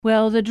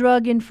Well, the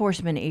Drug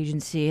Enforcement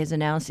Agency has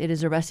announced it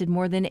has arrested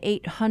more than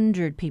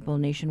 800 people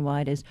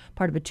nationwide as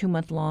part of a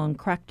 2-month-long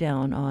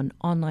crackdown on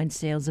online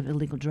sales of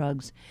illegal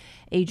drugs.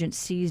 Agents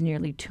seized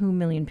nearly 2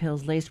 million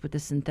pills laced with the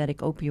synthetic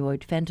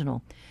opioid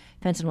fentanyl.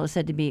 Fentanyl is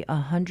said to be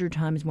 100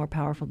 times more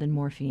powerful than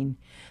morphine.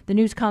 The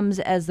news comes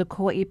as the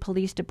Kauaʻi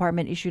Police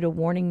Department issued a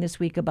warning this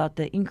week about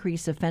the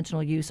increase of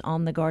fentanyl use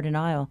on the Garden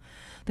Isle.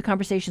 The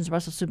Conversation's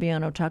Russell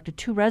Subiano talked to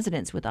two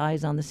residents with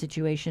eyes on the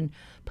situation,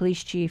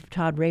 Police Chief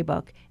Todd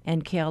Raybuck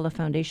and Keala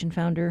Foundation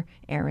founder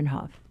Aaron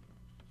Hoff.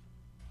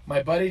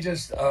 My buddy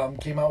just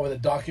came out with a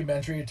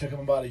documentary. It took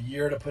him about a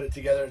year to put it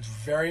together. It's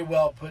very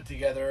well put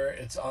together.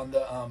 It's on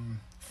the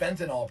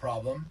fentanyl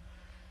problem,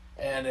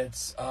 and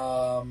it's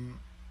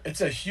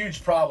a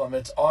huge problem.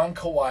 It's on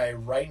Kauaʻi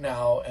right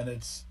now, and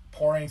it's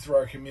pouring through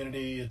our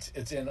community.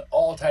 It's in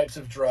all types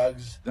of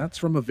drugs. That's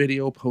from a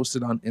video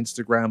posted on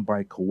Instagram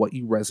by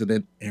Kauaʻi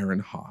resident Aaron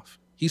Hoff.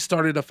 He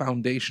started a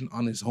foundation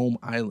on his home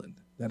island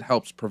that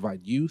helps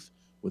provide youth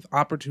with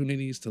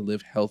opportunities to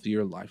live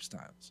healthier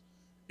lifestyles.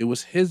 It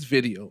was his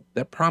video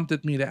that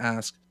prompted me to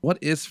ask, what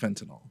is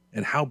fentanyl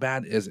and how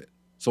bad is it?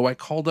 So I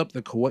called up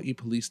the Kauaʻi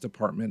Police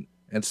Department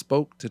and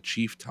spoke to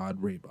Chief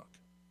Todd Raybuck.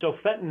 So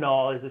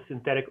fentanyl is a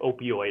synthetic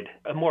opioid.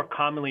 A more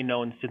commonly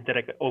known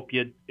synthetic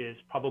opioid is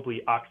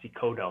probably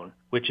oxycodone,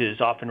 which is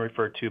often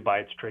referred to by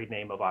its trade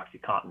name of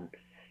OxyContin.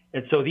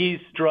 And so these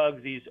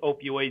drugs, these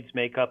opioids,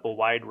 make up a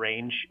wide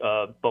range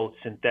of both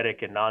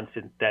synthetic and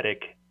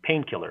non-synthetic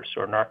painkillers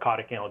or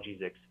narcotic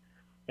analgesics.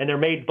 And they're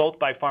made both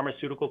by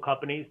pharmaceutical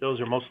companies. Those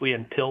are mostly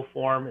in pill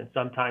form and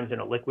sometimes in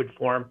a liquid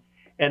form.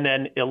 And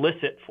then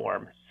illicit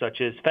form,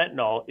 such as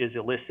fentanyl is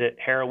illicit,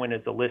 heroin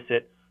is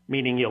illicit,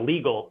 meaning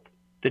illegal.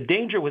 The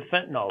danger with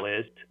fentanyl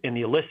is, in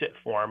the illicit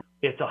form,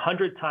 it's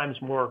 100 times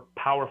more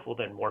powerful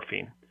than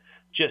morphine.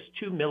 Just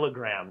 2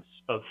 milligrams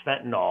of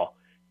fentanyl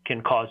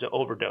can cause an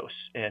overdose.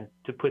 And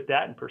to put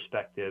that in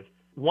perspective,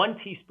 1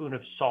 teaspoon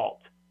of salt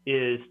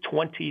is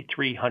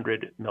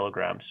 2,300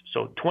 milligrams.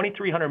 So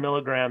 2,300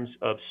 milligrams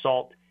of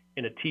salt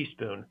in a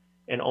teaspoon,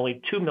 and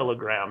only 2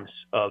 milligrams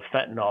of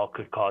fentanyl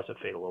could cause a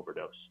fatal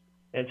overdose.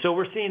 And so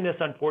we're seeing this,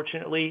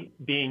 unfortunately,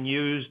 being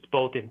used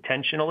both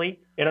intentionally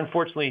and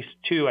unfortunately,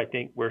 too, I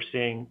think we're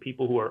seeing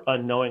people who are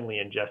unknowingly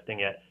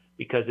ingesting it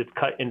because it's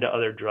cut into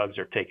other drugs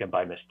or taken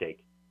by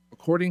mistake.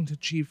 According to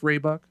Chief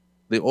Raybuck,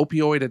 the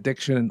opioid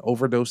addiction and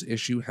overdose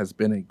issue has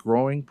been a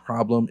growing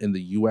problem in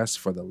the U.S.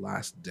 for the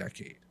last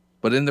decade.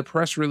 But in the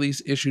press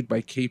release issued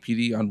by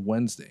KPD on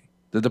Wednesday,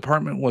 the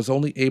department was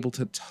only able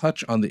to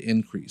touch on the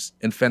increase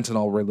in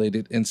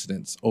fentanyl-related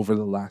incidents over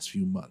the last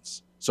few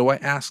months. So I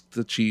asked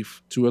the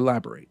chief to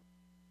elaborate.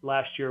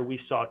 Last year, we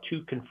saw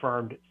 2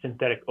 confirmed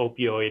synthetic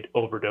opioid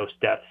overdose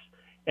deaths.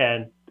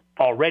 And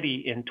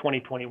already in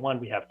 2021,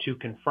 we have 2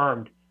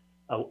 confirmed,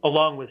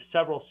 along with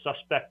several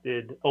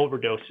suspected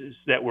overdoses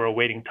that were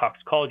awaiting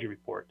toxicology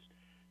reports.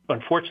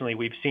 Unfortunately,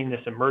 we've seen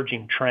this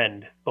emerging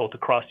trend both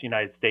across the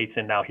United States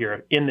and now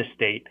here in the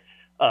state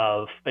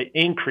of an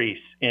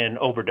increase in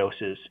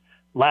overdoses.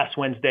 Last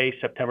Wednesday,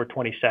 September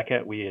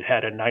 22nd, we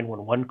had a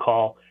 911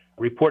 call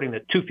reporting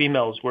that 2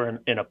 females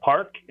were in a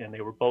park and they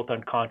were both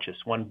unconscious,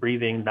 one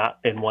breathing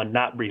and one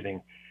not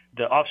breathing.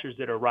 The officers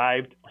that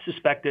arrived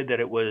suspected that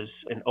it was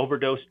an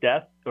overdose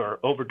death or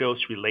overdose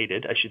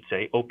related, I should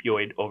say,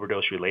 opioid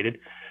overdose related.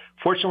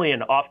 Fortunately,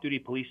 an off-duty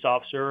police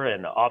officer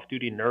and an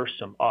off-duty nurse,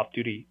 some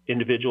off-duty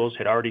individuals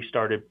had already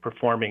started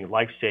performing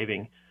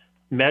life-saving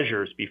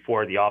measures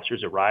before the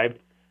officers arrived.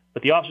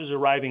 But the officers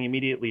arriving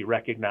immediately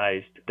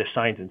recognized the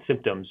signs and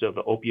symptoms of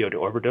an opioid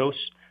overdose.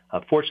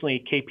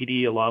 Fortunately,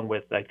 KPD, along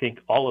with, I think,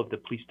 all of the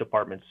police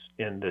departments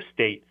in the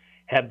state,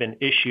 have been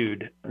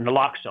issued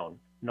naloxone.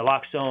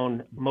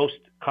 Naloxone, most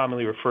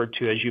commonly referred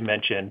to, as you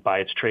mentioned, by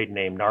its trade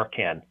name,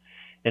 Narcan.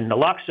 And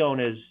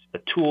naloxone is a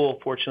tool,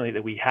 fortunately,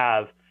 that we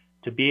have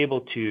to be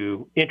able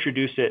to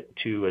introduce it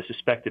to a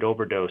suspected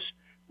overdose,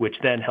 which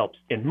then helps,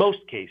 in most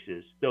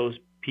cases, those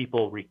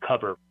people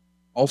recover.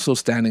 Also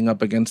standing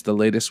up against the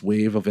latest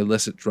wave of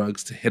illicit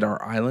drugs to hit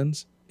our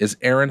islands is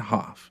Aaron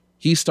Hoff.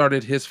 He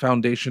started his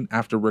foundation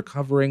after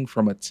recovering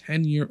from a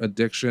 10-year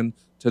addiction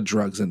to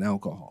drugs and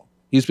alcohol.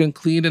 He's been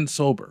clean and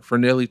sober for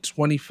nearly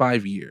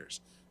 25 years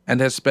and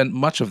has spent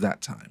much of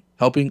that time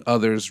helping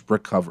others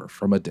recover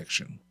from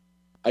addiction.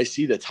 I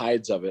see the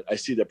tides of it. I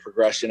see the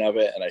progression of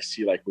it. And I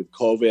see, like, with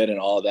COVID and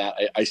all that,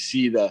 I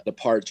see the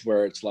parts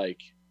where it's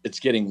like it's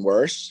getting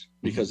worse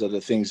because of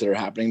the things that are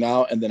happening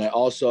now. And then I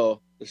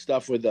also, the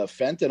stuff with the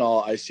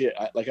fentanyl, I see it,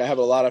 I have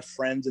a lot of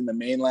friends in the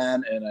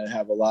mainland, and I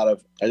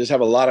just have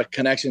a lot of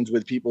connections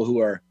with people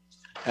who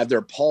have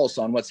their pulse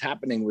on what's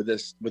happening with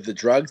the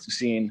drug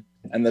scene.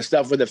 And the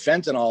stuff with the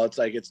fentanyl, it's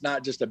like, it's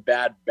not just a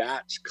bad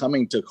batch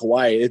coming to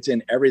Kauaʻi. It's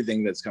in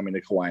everything that's coming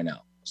to Kauaʻi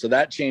now. So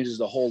that changes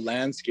the whole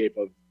landscape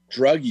of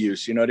drug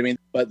use, you know what I mean?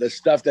 But the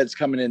stuff that's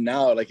coming in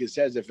now, like it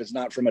says, if it's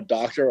not from a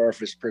doctor or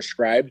if it's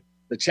prescribed,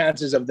 the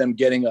chances of them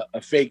getting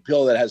a fake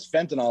pill that has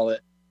fentanyl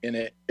in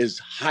it is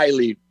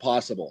highly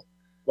possible.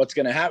 What's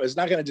going to happen, it's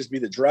not going to just be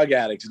the drug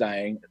addicts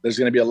dying. There's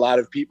going to be a lot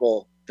of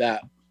people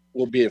that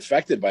will be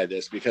affected by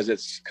this because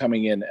it's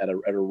coming in at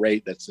a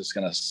rate that's just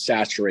going to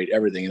saturate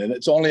everything. And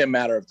it's only a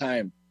matter of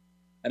time.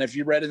 And if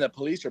you read in the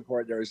police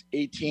report, there's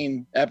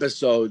 18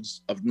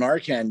 episodes of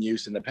Narcan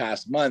use in the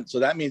past month. So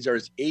that means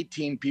there's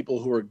 18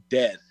 people who are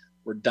dead,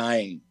 were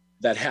dying,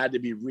 that had to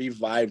be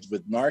revived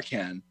with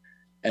Narcan.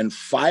 And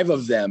 5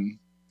 of them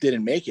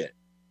didn't make it.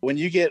 When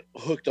you get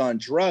hooked on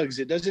drugs,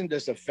 it doesn't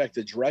just affect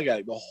the drug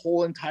addict. The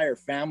whole entire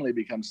family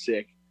becomes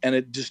sick, and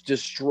it just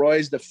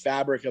destroys the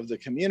fabric of the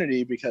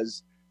community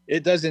because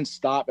it doesn't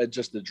stop at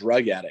just the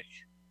drug addict.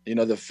 You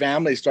know, the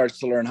family starts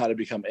to learn how to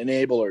become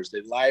enablers.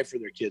 They lie for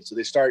their kids. So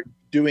they start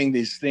doing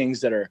these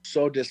things that are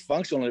so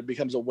dysfunctional, and it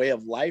becomes a way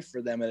of life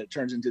for them. And it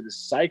turns into this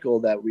cycle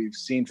that we've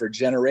seen for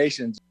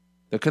generations.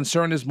 The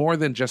concern is more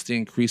than just the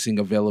increasing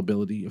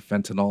availability of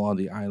fentanyl on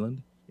the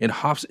island. In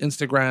Hoff's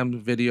Instagram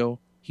video,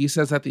 he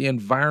says that the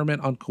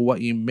environment on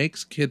Kauaʻi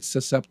makes kids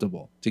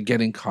susceptible to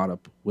getting caught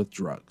up with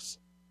drugs.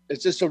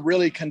 It's just a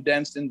really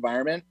condensed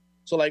environment.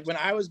 So like when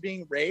I was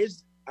being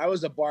raised, I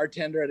was a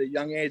bartender at a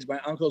young age. My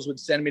uncles would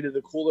send me to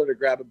the cooler to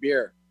grab a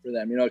beer for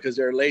them, you know, because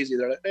they're lazy.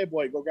 They're like, "Hey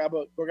boy, go grab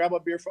a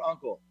beer for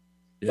uncle."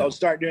 Yeah. So I'll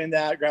start doing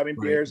that, grabbing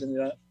beers,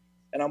 and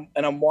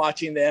I'm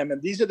watching them.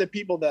 And these are the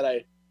people that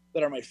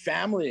are my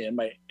family and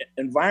my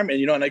environment,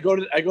 you know. And I go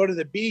to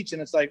the beach,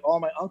 and it's like all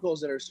my uncles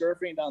that are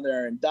surfing down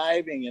there and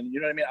diving, and you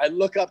know what I mean. I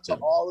look up to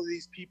all of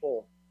these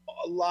people.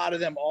 A lot of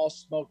them all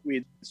smoke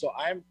weed. So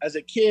as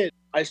a kid,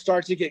 I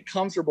start to get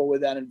comfortable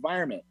with that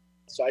environment.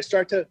 So I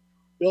start to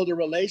build a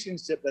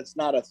relationship that's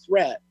not a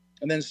threat.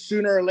 And then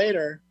sooner or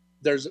later,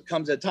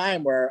 comes a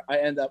time where I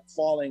end up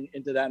falling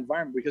into that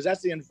environment because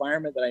that's the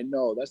environment that I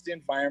know. That's the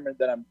environment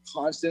that I'm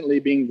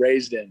constantly being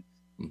raised in,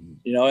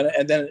 you know,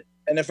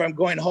 and if I'm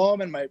going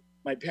home and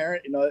my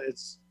parent, you know,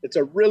 it's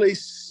a really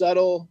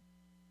subtle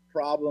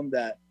problem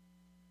that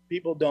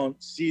people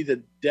don't see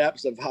the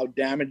depths of how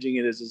damaging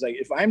it is. It's like,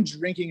 if I'm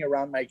drinking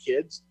around my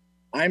kids,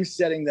 I'm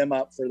setting them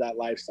up for that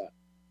lifestyle.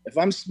 If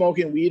I'm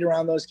smoking weed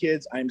around those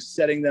kids, I'm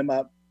setting them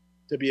up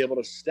to be able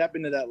to step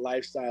into that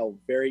lifestyle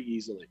very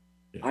easily.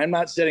 Yeah. I'm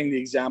not setting the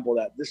example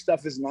that this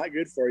stuff is not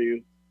good for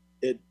you.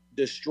 It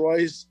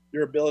destroys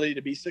your ability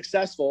to be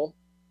successful.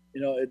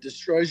 You know, it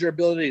destroys your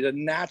ability to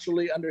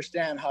naturally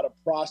understand how to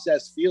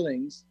process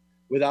feelings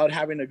without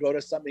having to go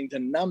to something to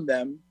numb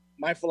them.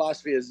 My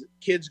philosophy is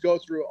kids go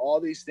through all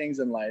these things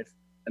in life,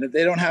 and if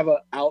they don't have an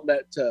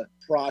outlet to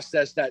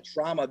process that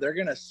trauma, they're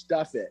going to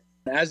stuff it.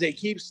 As they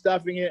keep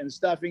stuffing it and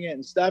stuffing it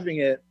and stuffing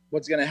it,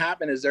 what's going to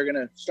happen is they're going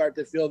to start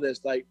to feel this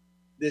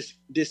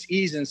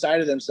dis-ease inside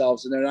of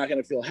themselves, and they're not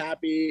going to feel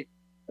happy.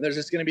 And there's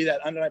just going to be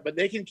that underlying, but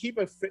they can keep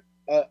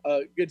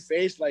a good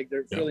face, like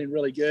they're feeling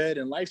really good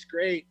and life's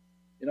great,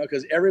 you know,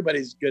 because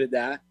everybody's good at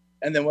that.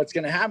 And then what's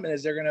going to happen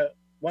is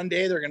one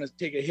day they're going to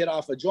take a hit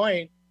off a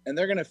joint and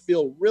they're going to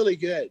feel really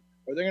good,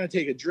 or they're going to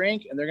take a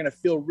drink and they're going to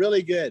feel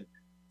really good.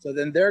 So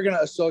then they're going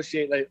to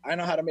associate, like, I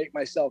know how to make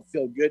myself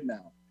feel good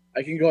now.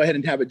 I can go ahead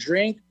and have a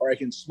drink, or I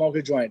can smoke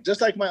a joint, just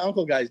like my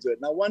uncle guys do it.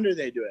 No wonder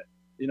they do it.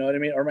 You know what I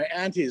mean? Or my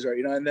aunties, or,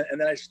 you know, and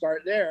then I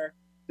start there.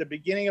 The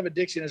beginning of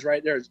addiction is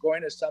right there. It's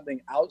going to something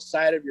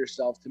outside of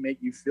yourself to make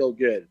you feel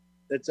good.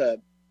 It's a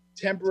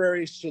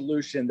temporary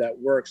solution that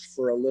works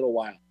for a little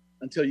while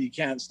until you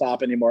can't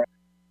stop anymore.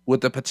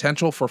 With the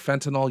potential for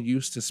fentanyl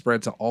use to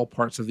spread to all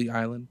parts of the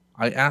island,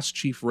 I asked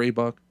Chief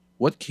Raybuck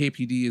what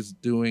KPD is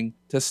doing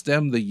to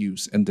stem the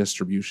use and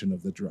distribution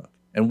of the drug,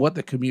 and what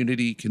the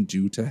community can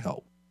do to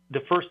help. The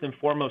first and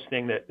foremost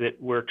thing that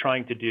we're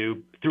trying to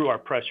do through our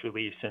press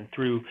release and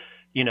through,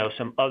 you know,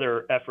 some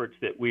other efforts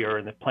that we are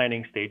in the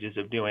planning stages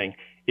of doing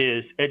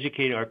is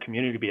educating our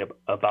community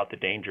about the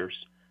dangers.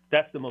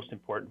 That's the most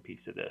important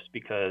piece of this,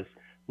 because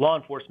law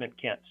enforcement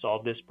can't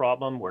solve this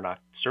problem. We're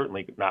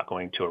certainly not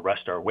going to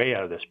arrest our way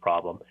out of this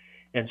problem.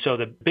 And so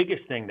the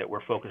biggest thing that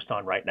we're focused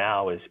on right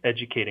now is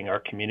educating our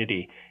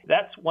community.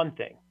 That's one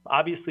thing.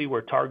 Obviously,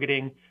 we're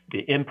targeting the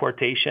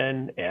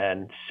importation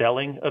and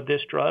selling of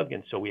this drug.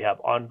 And so we have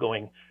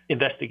ongoing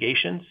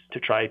investigations to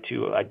try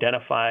to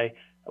identify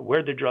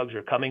where the drugs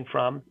are coming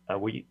from.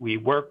 We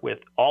work with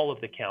all of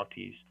the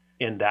counties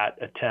in that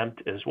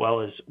attempt, as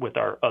well as with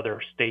our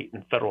other state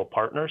and federal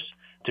partners,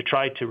 to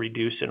try to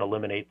reduce and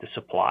eliminate the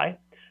supply.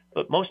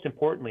 But most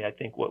importantly, I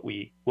think what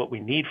we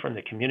need from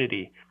the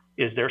community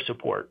is their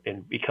support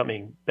in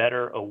becoming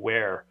better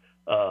aware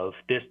of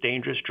this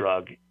dangerous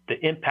drug, the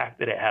impact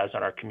that it has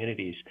on our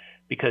communities,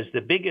 because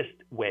the biggest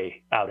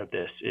way out of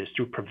this is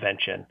through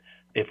prevention.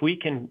 If we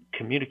can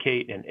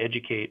communicate and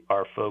educate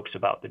our folks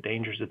about the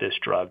dangers of this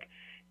drug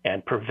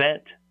and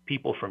prevent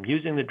people from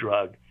using the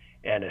drug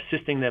and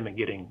assisting them in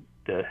getting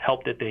the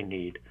help that they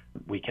need,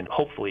 we can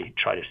hopefully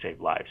try to save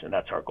lives, and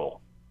that's our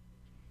goal.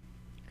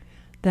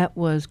 That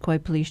was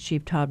Kauaʻi Police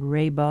Chief Todd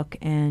Raybuck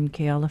and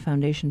Keala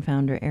Foundation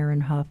founder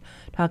Aaron Huff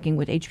talking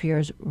with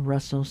HPR's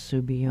Russell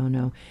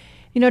Subiono.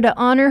 You know, to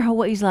honor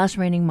Hawaii's last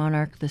reigning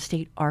monarch, the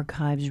State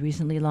Archives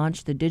recently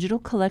launched the digital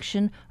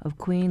collection of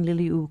Queen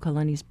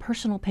Liliʻuokalani's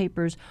personal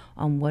papers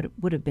on what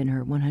would have been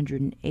her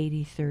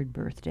 183rd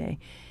birthday.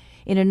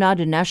 In a nod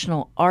to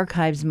National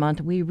Archives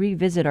Month, we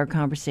revisit our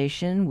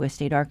conversation with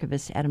State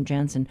Archivist Adam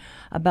Jansen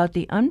about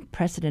the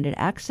unprecedented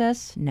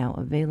access now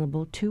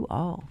available to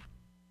all.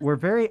 We're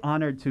very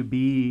honored to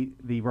be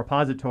the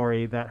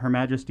repository that Her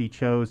Majesty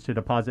chose to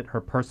deposit her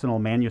personal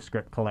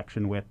manuscript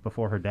collection with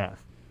before her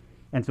death.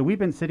 And so we've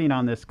been sitting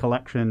on this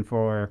collection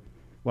for,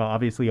 well,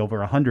 obviously over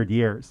 100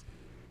 years.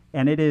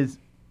 And it is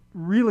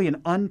really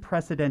an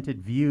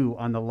unprecedented view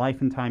on the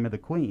life and time of the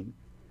Queen,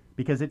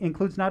 because it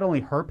includes not only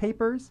her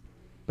papers,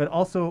 but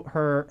also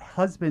her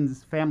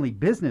husband's family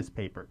business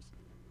papers.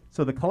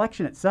 So the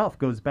collection itself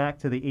goes back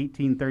to the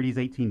 1830s,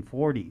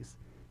 1840s,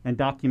 and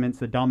documents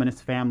the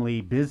Dominus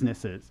family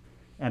businesses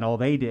and all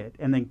they did,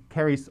 and then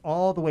carries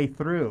all the way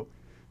through,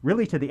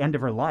 really to the end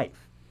of her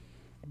life.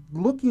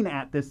 Looking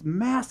at this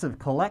massive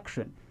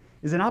collection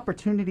is an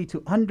opportunity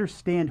to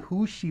understand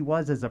who she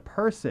was as a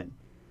person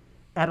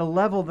at a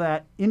level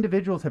that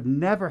individuals have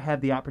never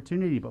had the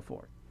opportunity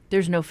before.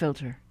 There's no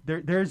filter.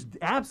 There's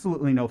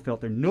absolutely no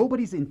filter.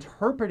 Nobody's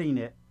interpreting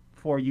it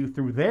for you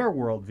through their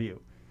worldview,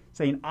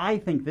 saying, I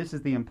think this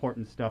is the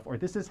important stuff, or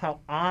this is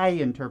how I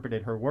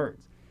interpreted her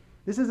words.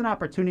 This is an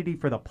opportunity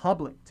for the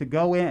public to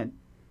go in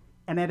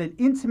and at an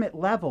intimate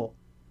level,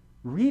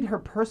 read her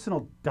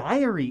personal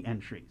diary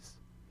entries,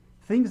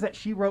 things that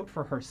she wrote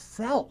for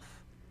herself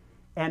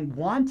and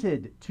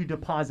wanted to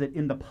deposit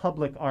in the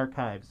public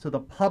archives so the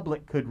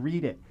public could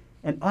read it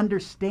and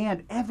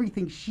understand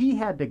everything she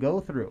had to go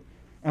through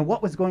and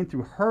what was going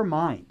through her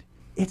mind.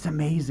 It's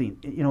amazing.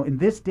 In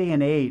this day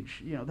and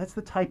age, that's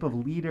the type of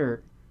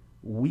leader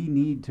we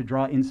need to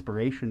draw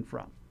inspiration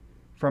from.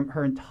 From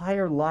her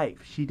entire life,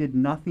 she did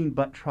nothing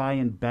but try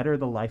and better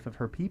the life of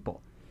her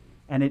people.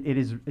 And it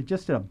is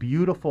just a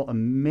beautiful,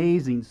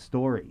 amazing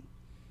story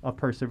of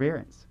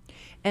perseverance.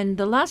 And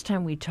the last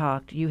time we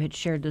talked, you had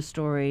shared the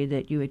story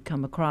that you had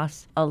come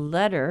across a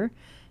letter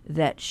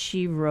that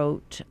she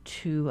wrote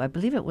to, I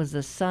believe it was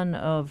the son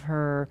of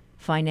her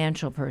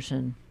financial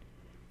person.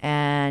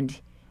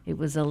 And it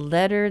was a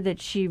letter that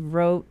she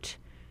wrote.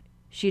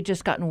 She had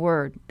just gotten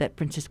word that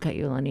Princess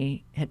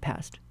Kauaʻi had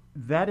passed.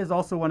 That is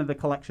also one of the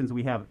collections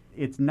we have.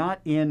 It's not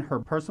in her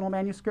personal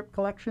manuscript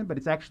collection, but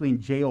it's actually in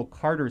J.O.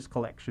 Carter's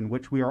collection,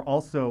 which we are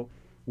also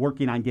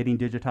working on getting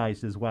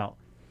digitized as well.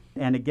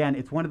 And again,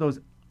 it's one of those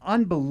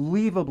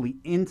unbelievably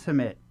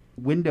intimate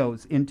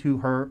windows into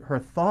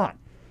her thought,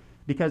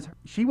 because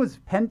she was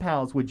pen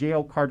pals with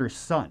J.O. Carter's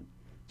son.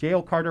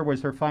 J.O. Carter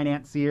was her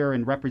financier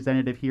and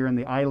representative here in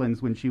the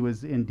islands when she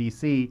was in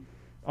D.C.,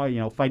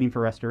 fighting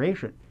for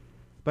restoration.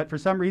 But for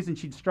some reason,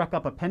 she'd struck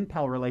up a pen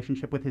pal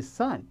relationship with his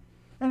son.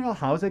 And,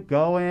 how's it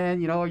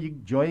going? Are you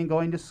enjoying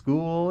going to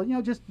school?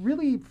 Just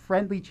really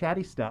friendly,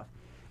 chatty stuff.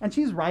 And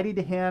she's writing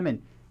to him,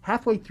 and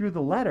halfway through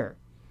the letter,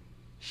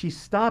 she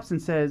stops and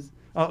says,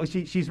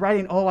 she's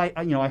writing,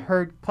 I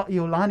heard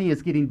Kauaʻi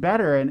is getting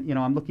better, and,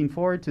 I'm looking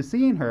forward to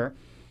seeing her.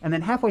 And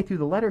then halfway through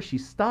the letter, she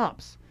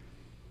stops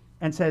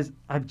and says,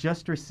 I've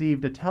just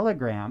received a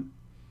telegram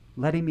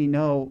letting me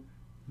know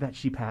that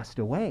she passed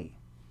away.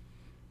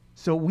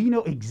 So we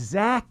know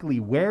exactly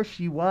where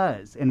she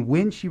was and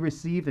when she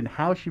received and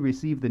how she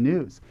received the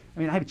news.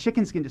 I have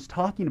chicken skin just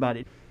talking about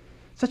it.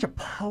 Such a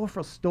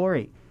powerful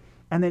story.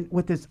 And then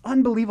with this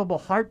unbelievable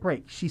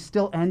heartbreak, she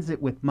still ends it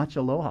with much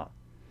aloha,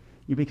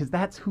 because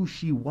that's who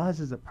she was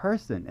as a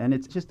person. And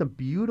it's just a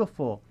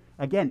beautiful,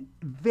 again,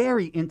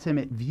 very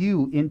intimate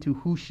view into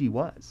who she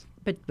was.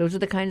 But those are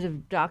the kinds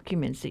of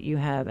documents that you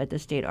have at the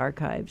State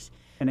Archives.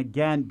 And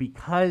again,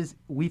 because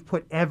we've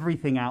put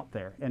everything out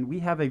there, and we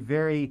have a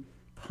very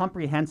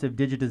comprehensive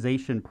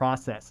digitization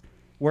process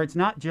where it's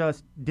not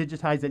just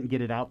digitize it and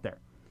get it out there.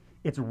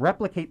 It's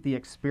replicate the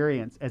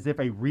experience as if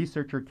a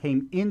researcher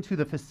came into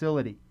the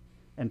facility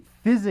and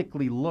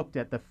physically looked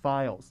at the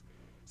files.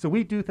 So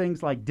we do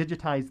things like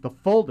digitize the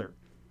folder.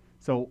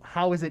 So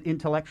how is it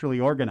intellectually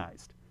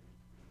organized?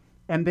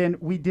 And then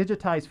we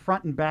digitize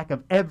front and back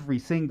of every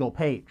single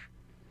page,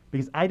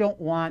 because I don't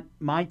want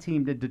my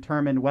team to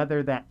determine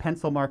whether that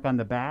pencil mark on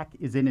the back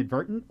is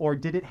inadvertent or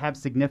did it have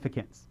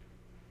significance.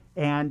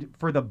 And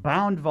for the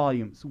bound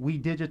volumes, we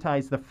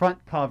digitize the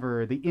front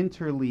cover, the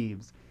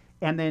interleaves,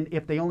 and then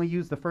if they only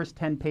use the first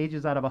 10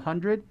 pages out of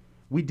 100,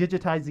 we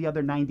digitize the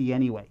other 90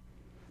 anyway.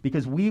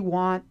 Because we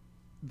want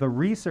the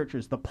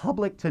researchers, the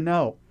public, to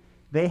know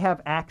they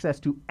have access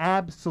to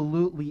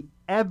absolutely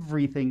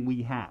everything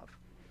we have.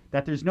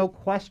 That there's no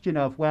question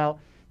of,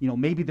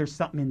 maybe there's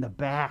something in the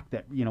back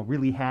that,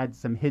 really had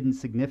some hidden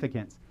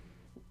significance.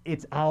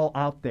 It's all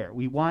out there.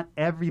 We want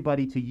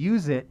everybody to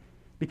use it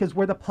because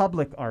we're the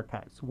public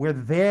archives. We're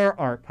their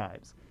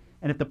archives.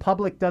 And if the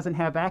public doesn't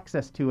have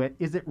access to it,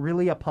 is it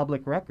really a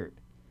public record?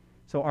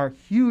 So our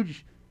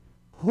huge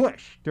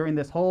push during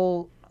this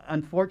whole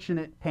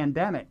unfortunate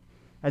pandemic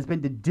has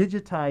been to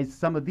digitize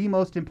some of the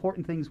most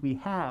important things we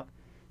have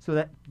so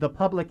that the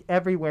public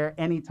everywhere,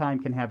 anytime,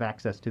 can have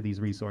access to these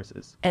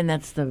resources. And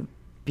that's the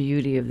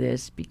beauty of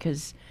this,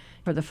 because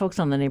for the folks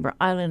on the neighbor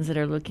islands that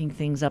are looking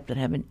things up that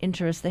have an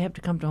interest, they have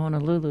to come to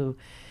Honolulu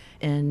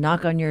and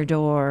knock on your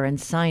door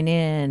and sign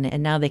in,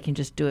 and now they can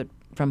just do it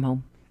from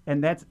home.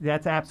 And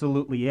that's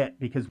absolutely it,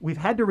 because we've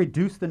had to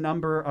reduce the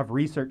number of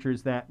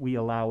researchers that we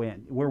allow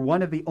in. We're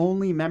one of the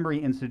only memory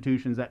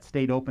institutions that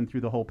stayed open through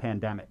the whole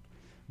pandemic.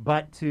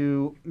 But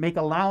to make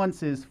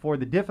allowances for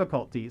the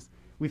difficulties,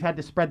 we've had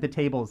to spread the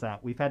tables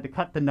out. We've had to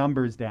cut the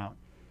numbers down.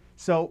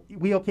 So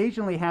we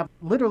occasionally have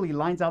literally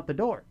lines out the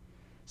door.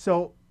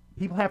 So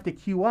people have to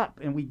queue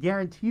up, and we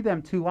guarantee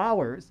them 2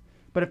 hours.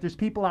 But if there's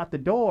people out the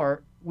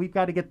door, we've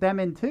got to get them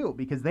in too,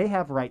 because they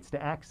have rights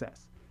to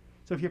access.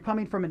 So if you're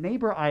coming from a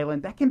neighbor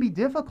island, that can be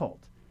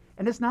difficult,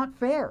 and it's not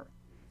fair.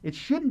 It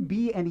shouldn't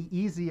be any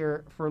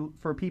easier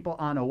for people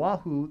on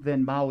Oahu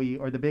than Maui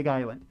or the Big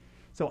Island.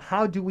 So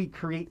how do we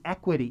create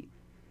equity,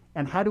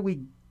 and how do we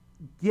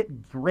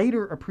get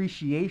greater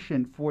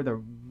appreciation for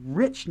the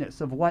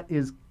richness of what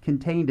is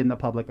contained in the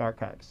public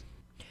archives?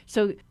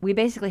 So we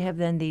basically have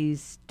then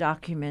these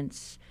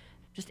documents,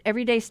 just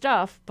everyday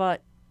stuff,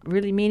 but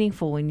really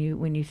meaningful when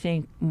you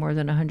think more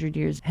than 100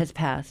 years has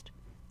passed.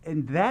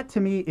 And that,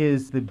 to me,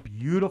 is the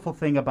beautiful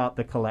thing about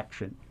the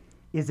collection,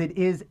 is it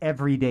is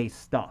everyday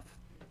stuff.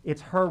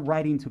 It's her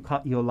writing to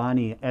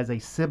Ka'iolani as a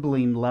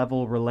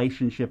sibling-level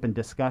relationship and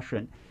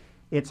discussion.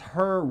 It's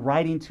her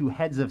writing to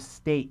heads of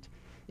state.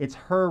 It's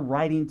her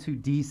writing to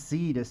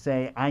D.C. to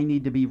say, I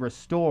need to be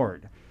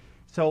restored.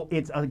 So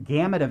it's a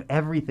gamut of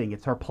everything.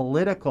 It's her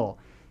political.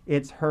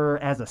 It's her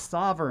as a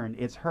sovereign.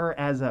 It's her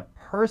as a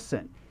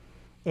person.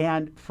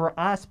 And for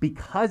us,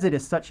 because it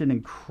is such an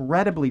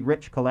incredibly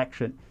rich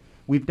collection,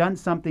 we've done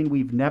something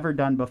we've never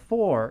done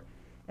before,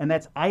 and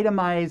that's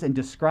itemize and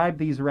describe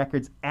these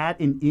records at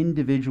an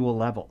individual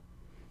level.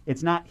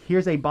 It's not,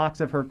 here's a box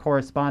of her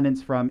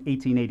correspondence from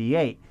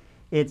 1888.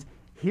 It's,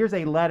 here's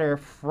a letter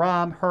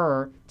from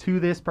her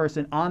to this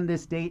person on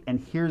this date, and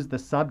here's the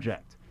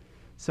subject.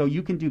 So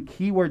you can do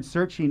keyword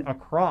searching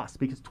across,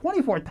 because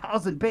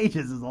 24,000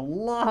 pages is a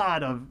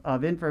lot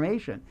of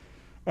information.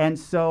 And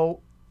so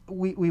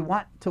we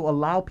want to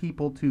allow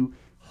people to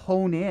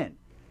hone in.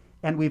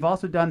 And we've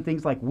also done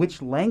things like,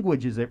 which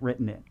language is it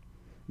written in?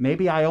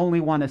 Maybe I only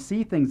want to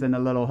see things in a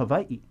little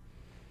Hawaiʻi.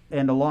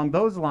 And along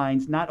those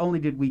lines, not only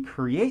did we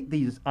create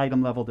these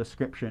item level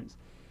descriptions,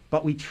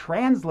 but we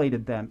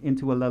translated them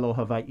into a little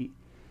Hawaiʻi.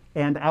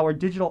 And our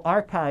digital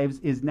archives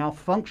is now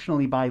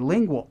functionally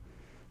bilingual.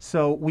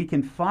 So we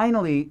can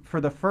finally,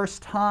 for the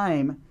first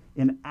time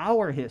in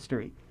our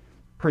history,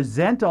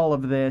 present all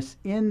of this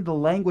in the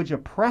language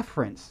of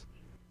preference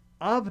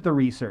of the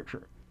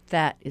researcher.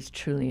 That is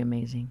truly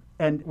amazing.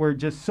 And we're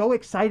just so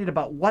excited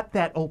about what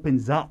that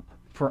opens up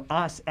for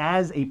us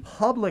as a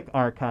public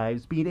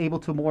archives, being able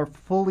to more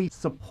fully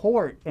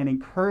support and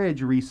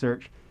encourage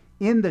research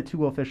in the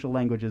 2 official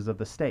languages of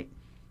the state.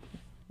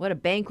 What a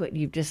banquet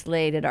you've just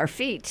laid at our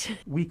feet.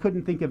 We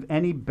couldn't think of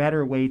any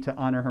better way to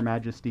honor Her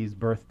Majesty's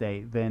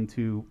birthday than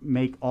to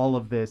make all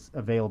of this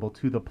available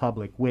to the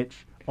public,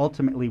 which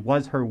ultimately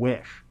was her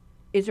wish.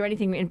 Is there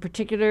anything in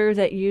particular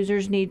that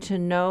users need to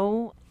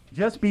know?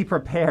 Just be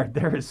prepared.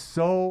 There is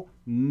so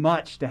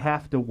much to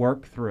have to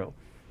work through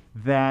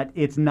that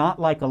it's not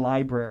like a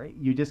library.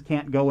 You just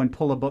can't go and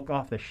pull a book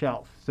off the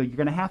shelf. So you're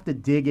going to have to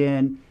dig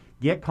in,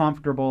 get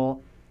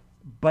comfortable,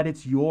 but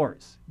it's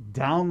yours.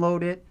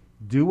 Download it,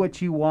 do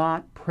what you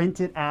want, print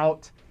it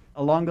out.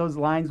 Along those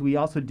lines, we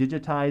also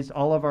digitized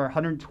all of our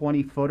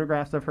 120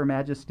 photographs of Her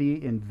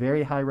Majesty in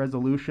very high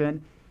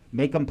resolution,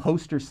 make them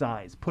poster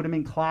size, put them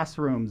in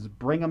classrooms,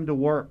 bring them to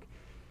work.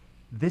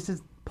 This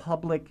is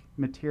public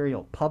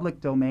material, public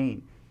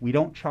domain. We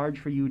don't charge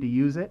for you to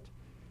use it.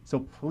 So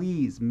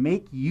please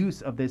make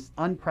use of this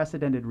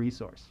unprecedented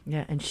resource.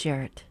 Yeah, and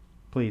share it.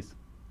 Please.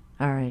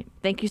 All right.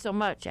 Thank you so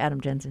much,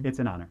 Adam Jensen. It's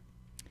an honor.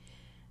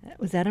 That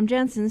was Adam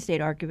Jensen,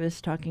 State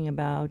Archivist, talking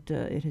about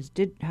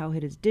how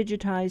it has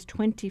digitized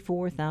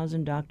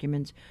 24,000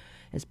 documents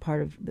as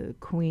part of the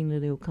Queen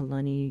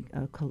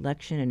Liliʻuokalani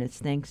collection, and it's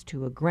thanks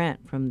to a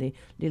grant from the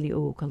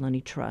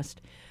Liliʻuokalani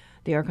Trust.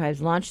 The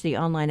archives launched the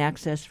online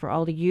access for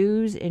all to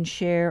use and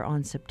share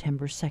on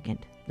September 2nd,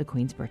 the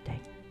Queen's birthday.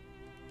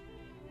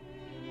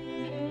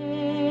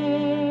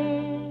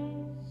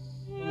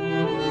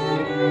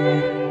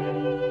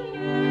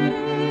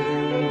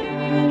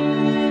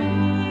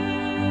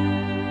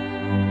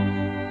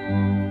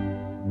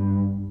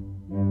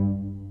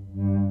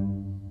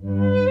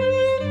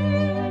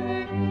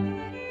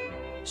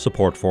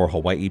 Support for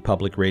Hawaii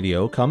Public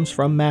Radio comes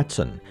from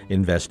Matson,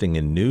 investing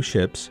in new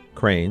ships,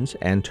 cranes,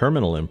 and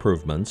terminal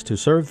improvements to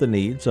serve the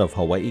needs of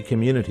Hawaii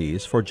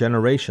communities for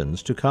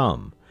generations to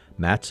come.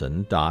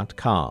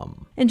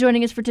 Matson.com. And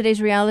joining us for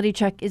today's reality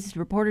check is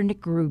reporter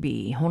Nick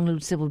Ruby. Honolulu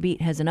Civil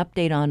Beat has an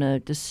update on a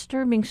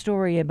disturbing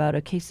story about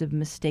a case of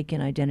mistaken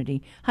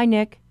identity. Hi,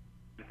 Nick.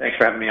 Thanks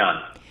for having me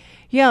on.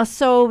 Yeah,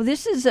 so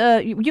this is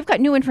you've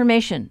got new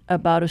information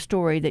about a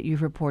story that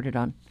you've reported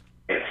on.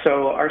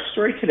 So our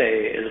story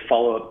today is a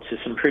follow-up to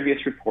some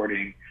previous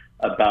reporting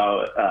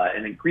about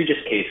an egregious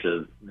case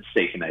of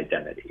mistaken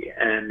identity.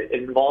 And it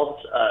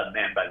involves a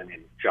man by the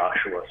name of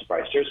Joshua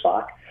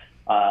Spreistersbach,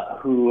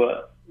 who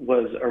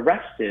was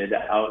arrested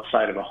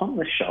outside of a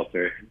homeless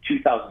shelter in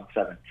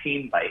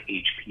 2017 by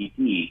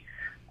HPD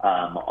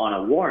on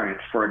a warrant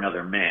for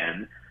another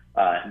man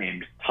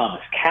named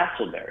Thomas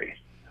Castleberry,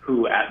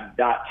 who at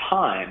that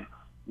time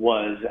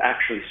was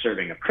actually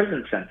serving a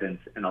prison sentence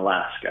in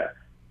Alaska.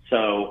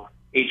 So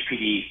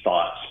HPD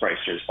thought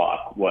Spricer's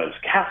Bach was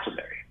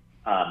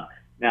Castleberry.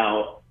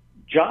 Now,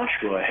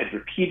 Joshua had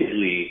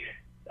repeatedly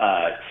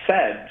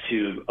said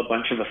to a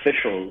bunch of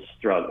officials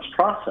throughout this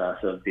process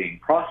of being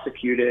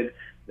prosecuted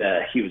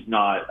that he was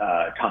not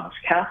Thomas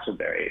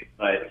Castleberry,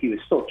 but he was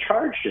still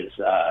charged as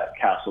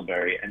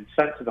Castleberry and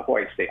sent to the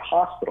Hawaiʻi State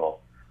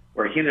Hospital,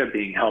 where he ended up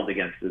being held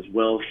against his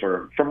will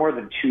for more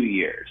than 2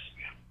 years,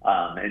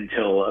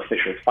 until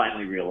officials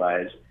finally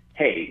realized,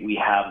 hey, we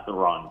have the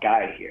wrong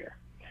guy here.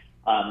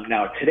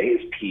 Now,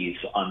 today's piece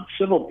on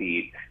Civil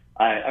Beat,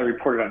 I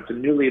reported on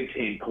some newly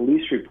obtained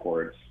police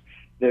reports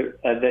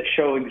that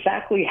show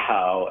exactly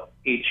how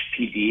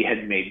HPD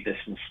had made this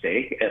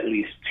mistake at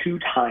least 2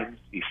 times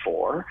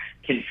before,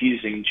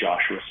 confusing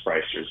Joshua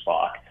Spricer's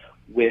Bach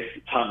with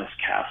Thomas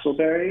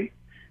Castleberry,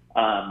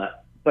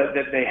 but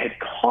that they had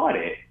caught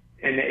it,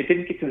 and it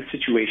didn't get to the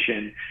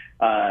situation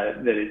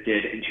that it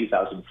did in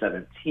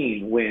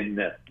 2017 when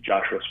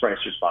Joshua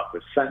Spricer's Bach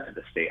was sent to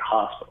the state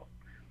hospital.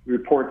 The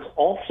reports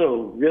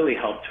also really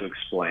helped to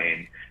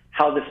explain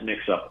how this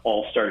mix-up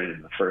all started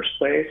in the first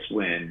place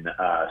when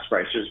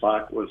Spricer's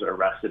Bach was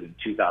arrested in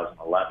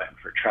 2011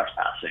 for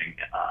trespassing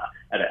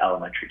at an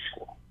elementary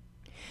school.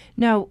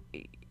 Now,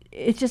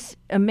 it's just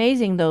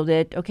amazing, though,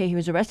 that, okay, he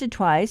was arrested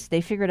twice.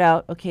 They figured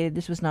out, okay,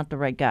 this was not the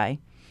right guy.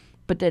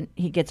 But then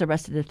he gets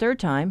arrested a third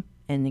time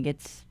and then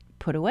gets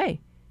put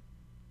away.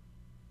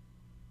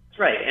 That's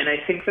right. And I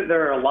think that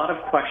there are a lot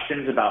of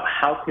questions about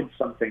how could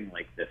something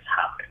like this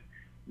happen.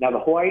 Now, the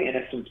Hawaii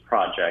Innocence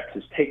Project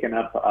has taken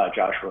up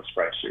Joshua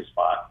Spricer's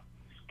Bach's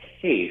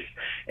case,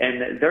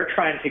 and they're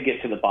trying to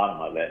get to the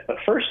bottom of it. But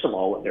first of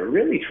all, what they're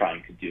really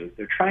trying to do is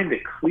they're trying to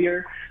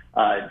clear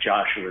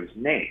Joshua's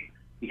name.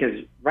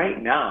 Because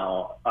right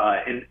now,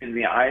 in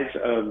the eyes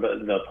of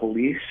the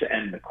police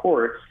and the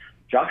courts,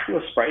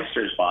 Joshua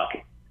Spricer's Bach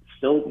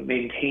still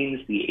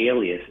maintains the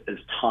alias as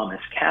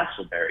Thomas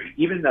Castleberry,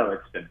 even though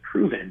it's been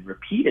proven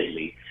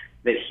repeatedly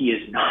that he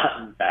is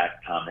not, in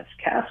fact, Thomas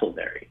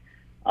Castleberry.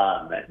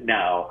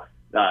 Now,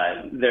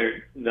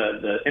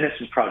 the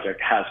Innocence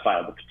Project has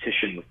filed a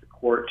petition with the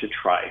court to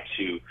try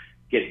to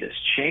get this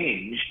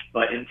changed,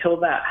 but until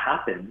that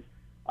happens,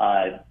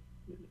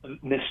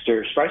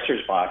 Mr.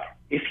 Spricer's Bach,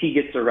 if he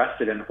gets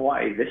arrested in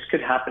Hawaii, this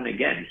could happen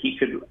again. He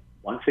could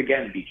once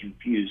again be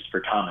confused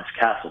for Thomas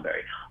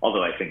Castleberry,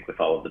 although I think with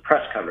all of the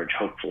press coverage,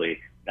 hopefully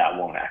that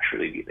won't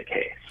actually be the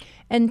case.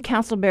 And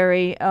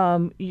Castleberry,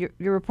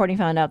 your reporting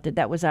found out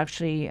that was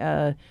actually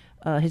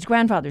his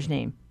grandfather's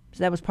name.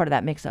 So that was part of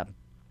that mix-up.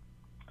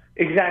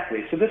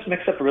 Exactly. So this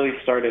mix-up really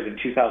started in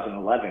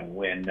 2011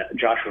 when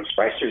Joshua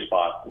Spricer's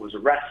Bach was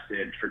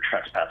arrested for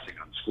trespassing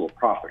on school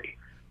property.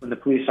 When the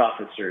police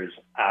officers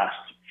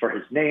asked for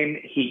his name,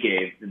 he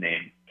gave the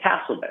name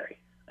Castleberry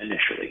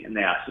initially. And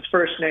they asked his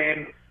first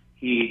name.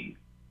 He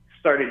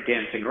started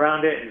dancing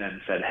around it and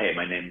then said, hey,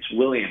 my name's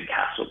William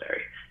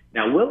Castleberry.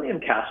 Now, William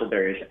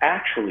Castleberry is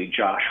actually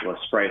Joshua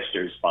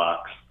Spricer's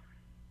Bach's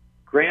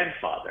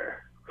grandfather,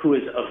 who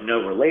is of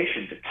no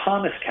relation to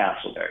Thomas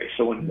Castleberry.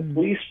 So when the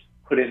police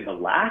put in the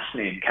last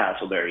name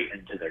Castleberry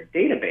into their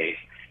database,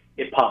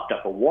 it popped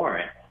up a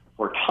warrant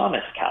for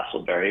Thomas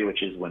Castleberry,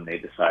 which is when they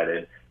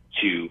decided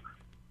to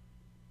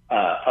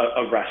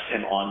arrest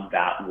him on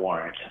that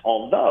warrant.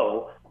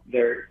 Although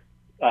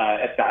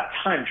at that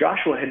time,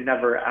 Joshua had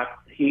never,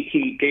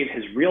 he gave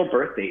his real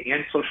birthday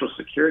and social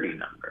security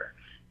number.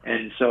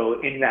 And so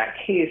in that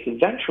case,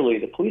 eventually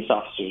the police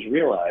officers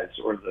realized,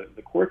 or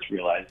the courts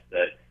realized,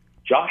 that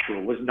Joshua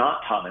was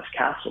not Thomas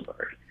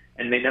Castleberry,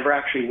 and they never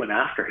actually went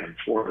after him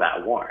for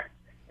that warrant.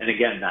 And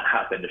again, that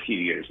happened a few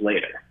years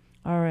later.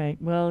 All right.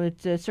 Well,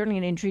 it's certainly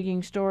an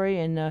intriguing story,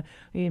 and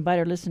we invite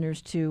our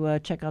listeners to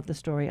check out the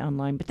story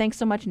online. But thanks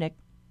so much, Nick.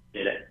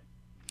 Did it.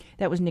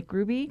 That was Nick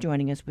Ruby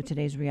joining us with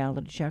today's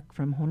reality check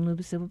from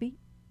Honolulu Civil Beat.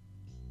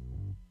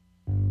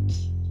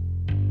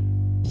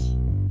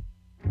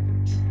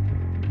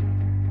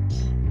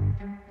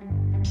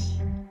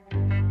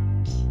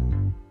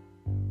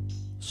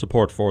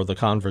 Support for the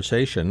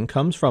conversation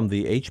comes from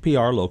the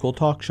HPR Local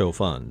Talk Show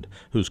Fund,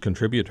 whose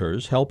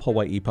contributors help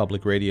Hawaii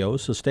Public Radio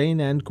sustain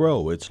and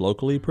grow its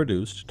locally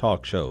produced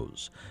talk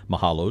shows.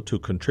 Mahalo to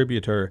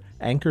contributor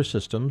Anchor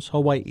Systems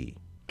Hawaii.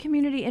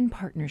 Community and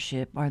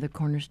partnership are the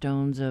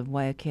cornerstones of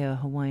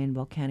Waiakea Hawaiian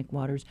Volcanic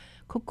Water's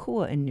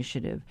Kokua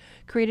initiative.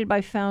 Created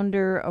by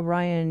founder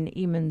Orion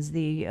Emons,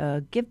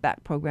 the Give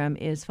Back program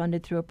is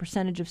funded through a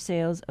percentage of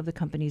sales of the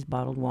company's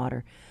bottled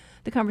water.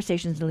 The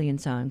Conversations Lillian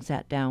Sang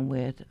sat down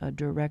with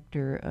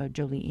Director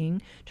Jolie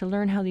Ng to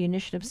learn how the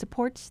initiative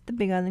supports the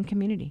Big Island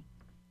community.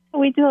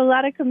 We do a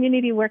lot of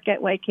community work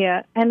at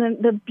Waiakea, and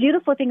the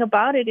beautiful thing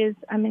about it is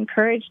I'm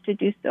encouraged to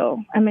do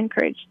so. I'm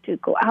encouraged to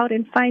go out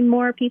and find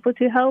more people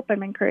to help.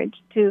 I'm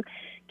encouraged to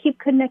keep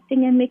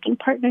connecting and making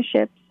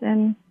partnerships,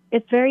 and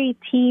it's very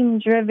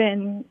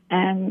team-driven,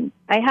 and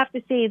I have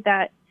to say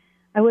that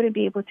I wouldn't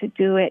be able to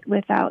do it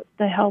without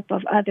the help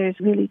of others.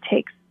 Really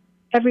takes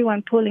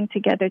everyone pulling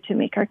together to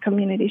make our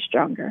community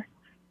stronger.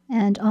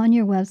 And on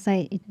your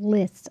website, it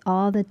lists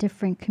all the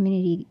different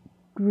community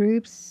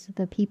groups,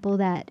 the people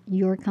that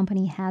your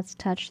company has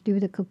touched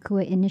through the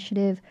Kokua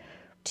initiative.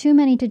 Too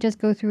many to just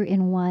go through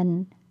in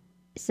one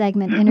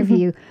segment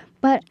interview,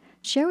 but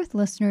share with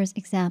listeners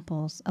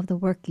examples of the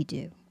work you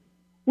do.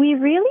 We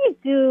really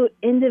do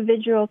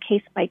individual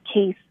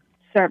case-by-case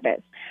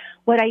service.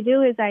 What I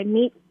do is I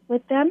meet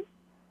with them,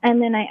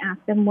 and then I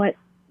ask them what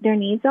their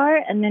needs are,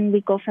 and then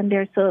we go from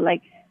there. So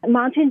like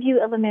Mountain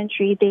View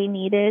Elementary, they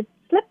needed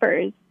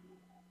slippers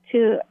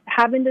to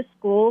have in the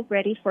school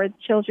ready for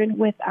children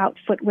without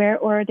footwear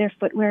or their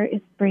footwear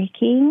is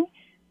breaking.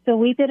 So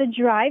we did a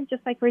drive,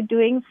 just like we're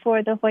doing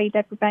for the Hawaii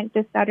Diaper Bank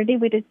this Saturday.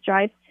 We did a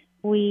drive.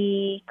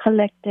 We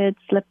collected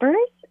slippers,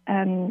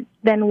 and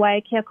then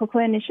Waiakea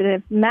Kokua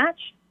Initiative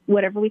matched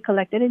whatever we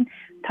collected and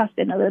tossed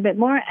in a little bit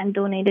more and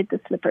donated the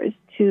slippers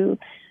to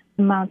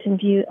Mountain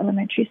View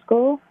Elementary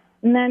School.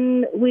 And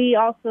then we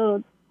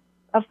also,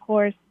 of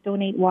course,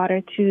 donate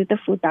water to the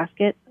food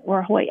basket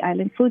or Hawaii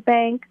Island Food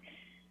Bank.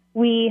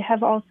 We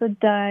have also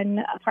done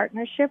a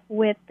partnership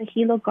with the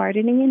Hilo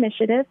Gardening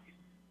Initiative,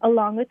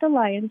 along with the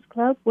Lions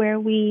Club, where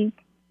we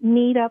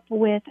meet up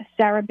with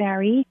Sarah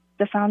Barry,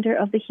 the founder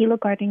of the Hilo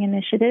Gardening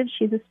Initiative.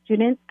 She's a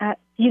student at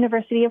the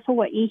University of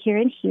Hawaii here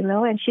in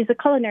Hilo, and she's a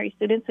culinary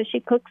student, so she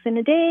cooks in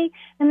a day,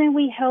 and then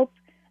we help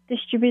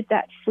distribute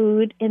that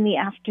food in the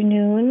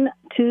afternoon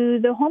to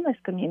the homeless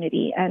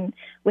community. And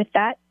with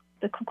that,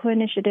 the Kokua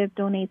Initiative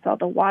donates all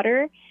the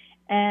water,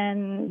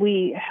 and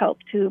we help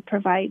to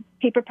provide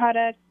paper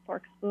products,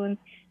 fork spoons,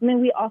 and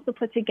then we also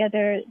put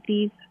together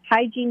these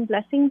hygiene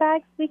blessing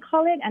bags, we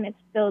call it, and it's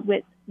filled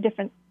with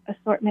different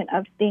assortment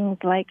of things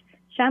like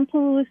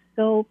shampoos,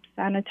 soaps,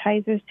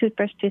 sanitizers,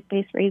 toothbrush,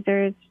 toothpaste,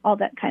 razors, all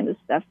that kind of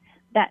stuff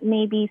that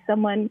maybe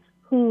someone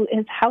who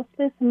is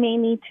houseless may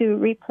need to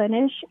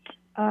replenish.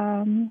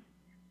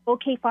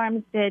 OK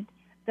Farms did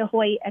the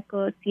Hawaii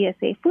Eco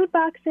CSA food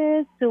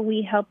boxes, so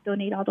we help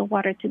donate all the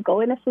water to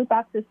go in the food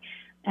boxes,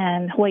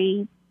 and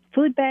Hawaii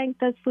Food Bank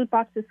does food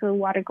boxes, so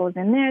water goes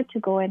in there to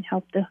go and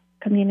help the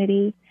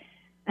community.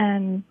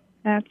 And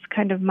that's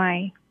kind of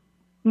my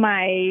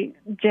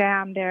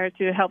jam there,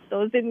 to help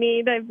those in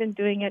need. I've been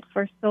doing it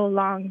for so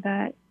long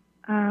that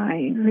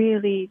I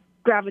really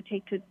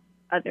gravitate to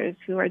others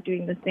who are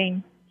doing the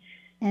same.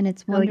 And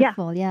it's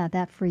wonderful,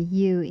 that for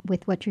you,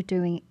 with what you're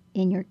doing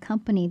in your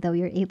company, though,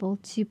 you're able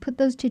to put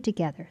those two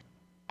together.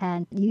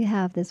 And you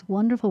have this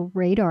wonderful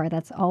radar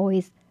that's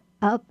always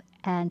up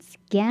and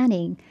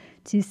scanning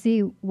to see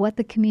what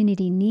the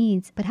community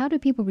needs. But how do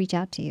people reach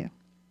out to you?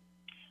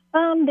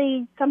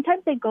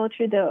 Sometimes they go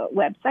through the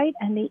website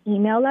and they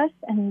email us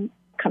and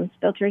comes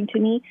filtering to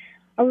me.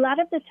 A lot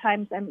of the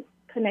times I'm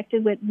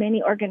connected with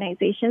many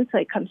organizations, so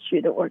it comes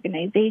through the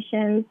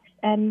organizations.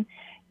 And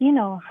you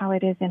know how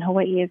it is in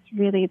Hawaii. It's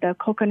really the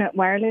coconut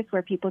wireless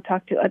where people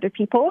talk to other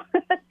people.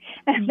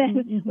 And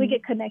then we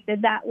get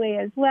connected that way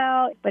as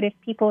well. But if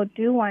people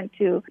do want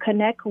to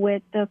connect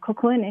with the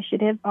Kokua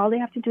Initiative, all they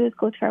have to do is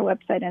go to our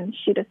website and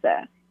shoot us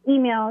an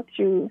email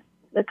through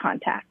the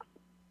contacts.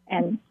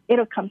 And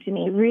it'll come to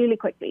me really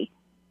quickly.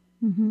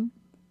 Mm-hmm.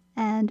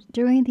 And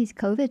during these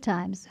COVID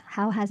times,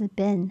 how has it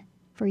been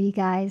for you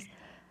guys?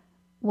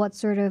 What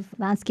sort of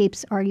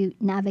landscapes are you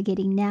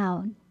navigating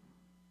now?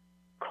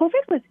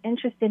 COVID was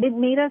interesting. It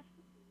made us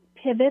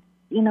pivot.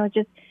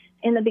 Just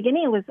in the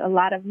beginning, it was a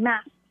lot of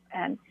masks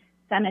and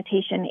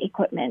sanitation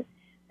equipment.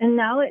 And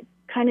now it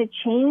kind of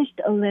changed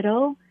a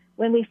little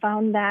when we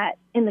found that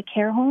in the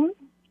care homes,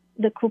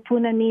 the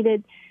kupuna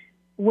needed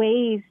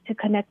ways to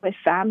connect with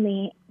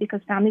family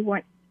because family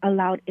weren't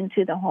allowed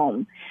into the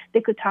home.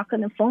 They could talk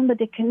on the phone, but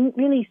they couldn't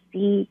really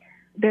see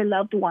their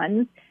loved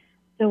ones.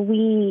 So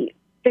we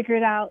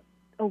figured out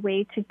a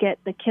way to get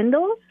the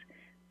Kindles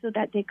so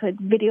that they could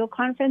video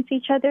conference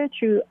each other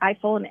through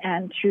iPhone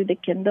and through the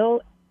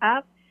Kindle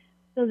app.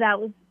 So that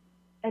was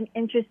an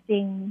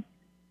interesting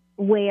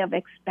way of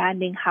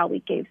expanding how we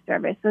gave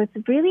service. So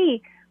it's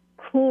really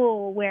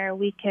cool where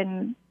we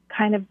can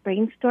kind of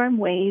brainstorm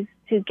ways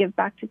to give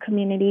back to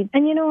communities.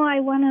 And, I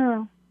want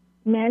to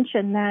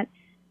mention that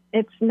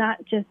it's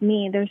not just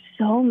me. There's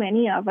so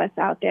many of us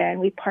out there, and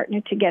we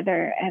partner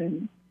together,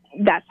 and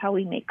that's how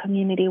we make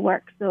community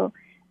work. So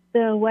the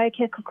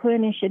Waiakea Kokua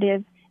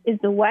Initiative is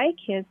the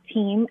Waiakea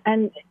team,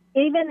 and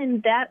even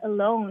in that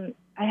alone,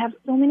 I have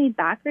so many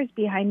backers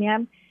behind me.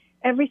 I'm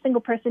every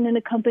single person in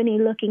the company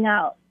looking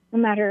out, no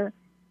matter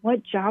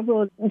what job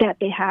role that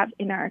they have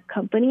in our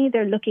company,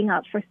 they're looking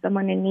out for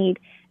someone in need,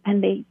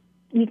 and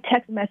we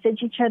text message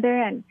each other,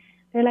 and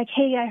they're like,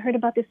 hey, I heard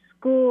about this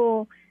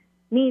school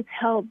needs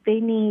help. They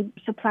need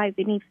supplies,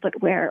 they need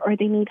footwear, or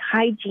they need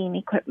hygiene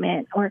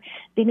equipment, or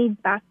they need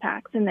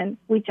backpacks. And then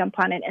we jump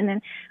on it. And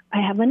then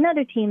I have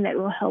another team that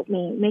will help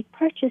me make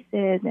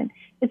purchases. And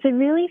it's a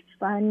really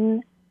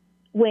fun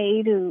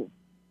way to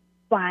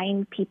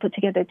bind people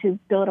together to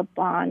build a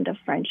bond of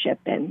friendship.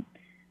 And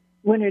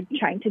when we're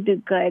trying to do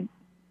good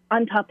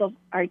on top of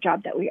our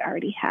job that we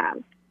already have,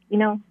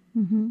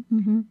 Mm-hmm,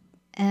 mm-hmm.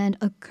 And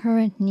a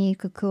current need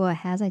Kokua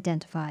has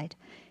identified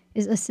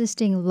is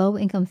assisting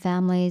low-income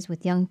families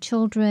with young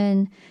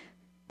children.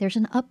 There's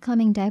an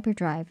upcoming diaper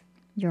drive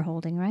you're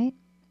holding, right?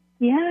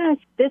 Yes,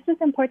 this is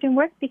important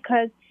work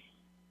because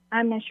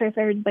I'm not sure if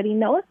everybody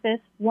knows this.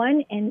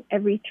 1 in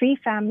every 3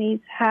 families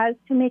has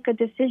to make a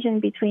decision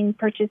between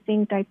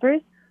purchasing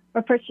diapers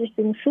or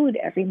purchasing food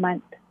every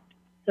month.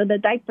 So the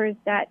diapers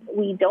that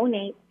we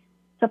donate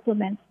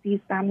supplements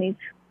these families.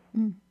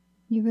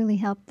 You really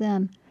help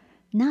them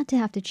not to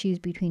have to choose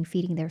between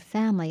feeding their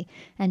family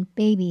and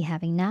baby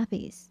having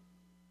nappies.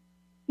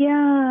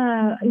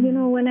 Yeah,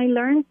 when I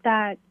learned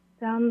that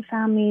some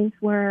families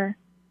were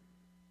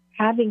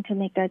having to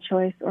make that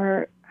choice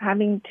or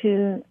having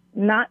to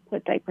not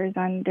put diapers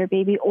on their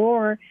baby,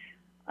 or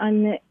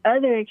on the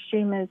other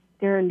extreme is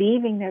they're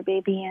leaving their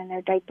baby in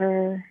their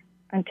diaper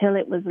until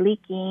it was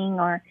leaking,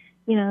 or,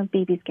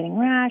 baby's getting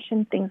rash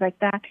and things like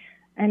that.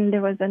 And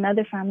there was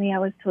another family I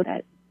was told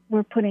that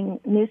were putting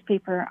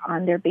newspaper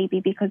on their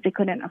baby because they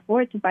couldn't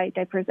afford to buy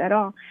diapers at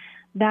all.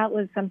 That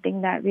was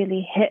something that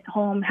really hit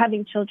home.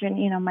 Having children,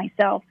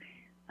 myself,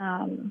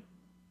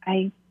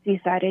 I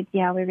decided,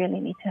 we really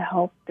need to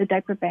help the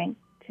diaper bank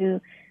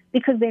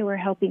because they were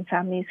helping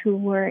families who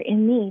were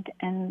in need.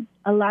 And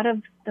a lot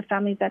of the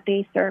families that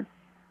they serve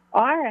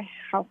are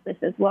houseless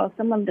as well.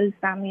 Some of those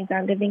families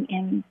are living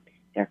in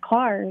their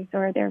cars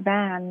or their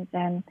vans.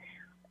 And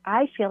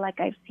I feel like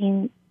I've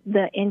seen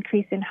the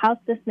increase in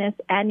houselessness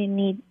and in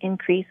need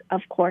increase,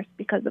 of course,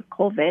 because of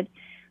COVID.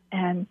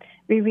 And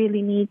we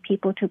really need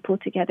people to pull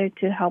together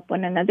to help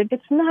one another.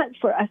 It's not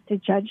for us to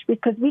judge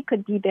because we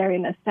could be there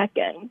in a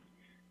second.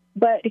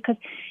 But because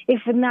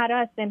if not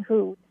us, then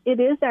who? It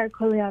is our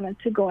kuleana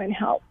to go and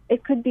help.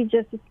 It could be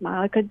just a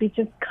smile. It could be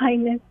just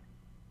kindness.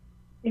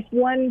 If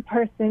one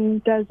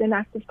person does an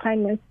act of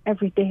kindness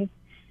every day,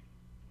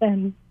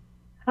 then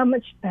how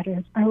much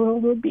better our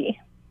world will be.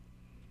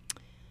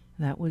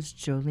 That was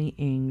Jolie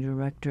Ng,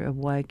 director of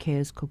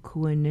Waiakea's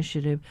Kokua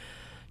Initiative,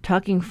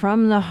 talking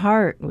from the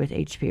heart with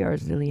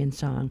HPR's Lillian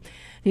Song.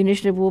 The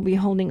initiative will be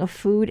holding a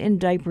food and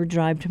diaper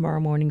drive tomorrow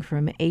morning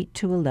from 8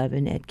 to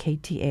 11 at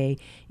KTA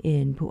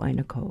in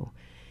Pu'ainako.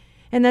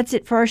 And that's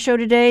it for our show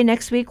today.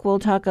 Next week, we'll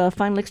talk a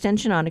final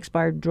extension on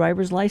expired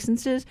driver's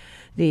licenses.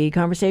 The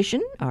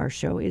conversation, our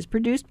show, is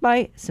produced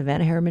by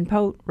Savannah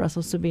Harriman-Pote,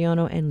 Russell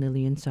Subiono, and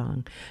Lillian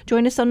Song.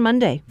 Join us on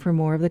Monday for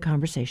more of the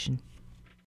conversation.